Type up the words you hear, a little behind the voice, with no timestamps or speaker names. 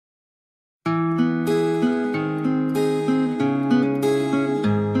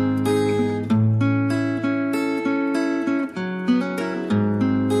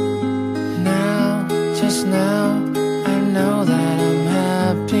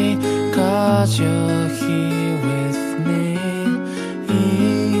'cause you're here with me.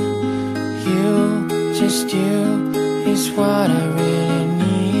 Just you is what I really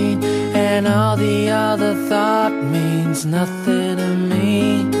need, and all the other thought means nothing to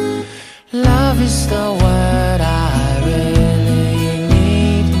me. Love is the word I really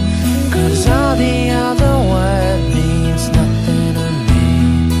need, 'cause all the other word means nothing to me.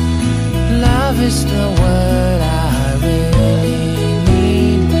 Love is the word I really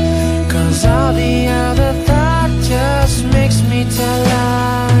need, 'cause all the other thought just makes me tell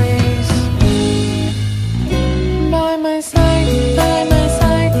lies. By my side, by my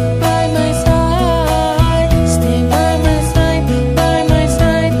side, by my side. Stay by my side, by my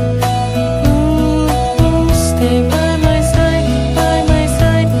side. Ooh, stay by my side, by my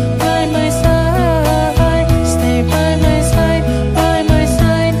side, by my side. Stay by my side, by my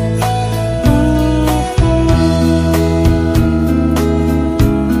side.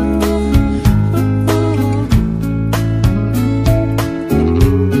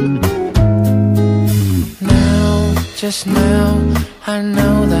 Just now, I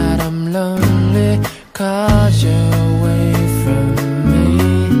know that I'm lonely, 'cause you're away from me.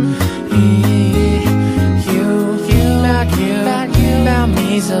 About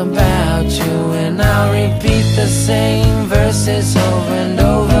me's about you, and I'll repeat the same verses over and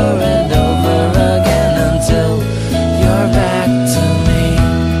over and over again until you're back to me.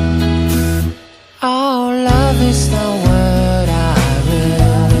 Oh, love is the word I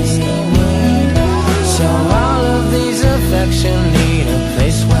really need, so all of these affection need a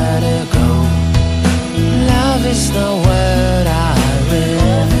place where to go. Love is the word I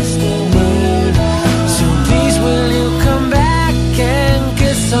really need, so please will you come back and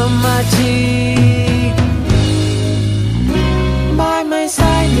kiss on my cheek. By my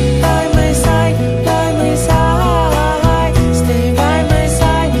side, by my side, by my side. Stay by my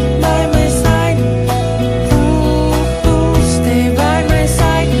side, by my side. Ooh, stay by my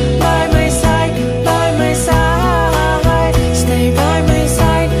side, by my side, by my side. Stay by my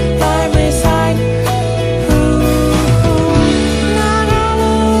side, by my side.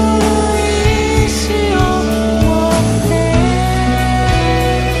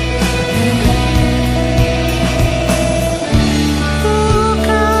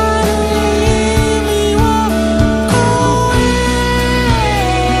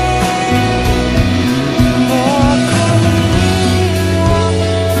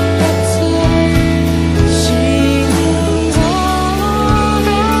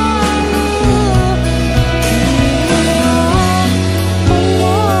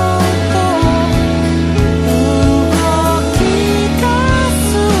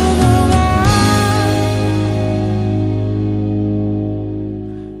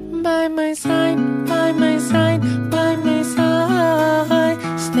 By my side, by my side, by my side.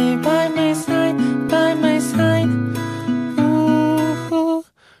 Stay by my side, by my side. Ooh,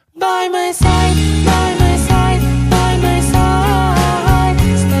 by my side, by my side, by my side.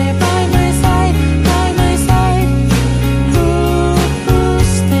 Stay by my side, by my side. Ooh,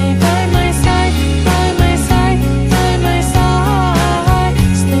 stay by my side, by my side, by my side.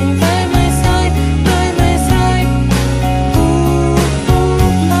 Stay by my side, by my side.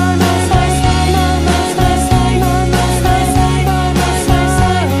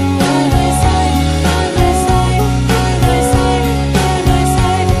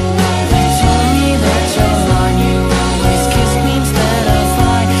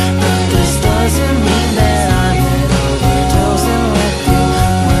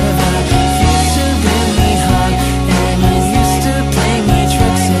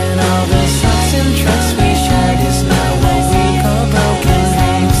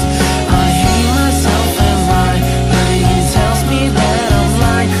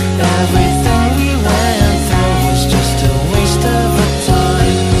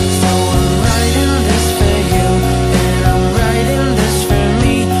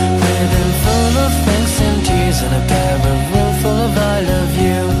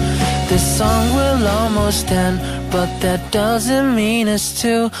 But that doesn't mean it's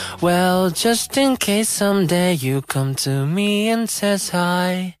too well, just in case someday you come to me and says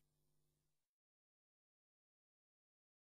hi.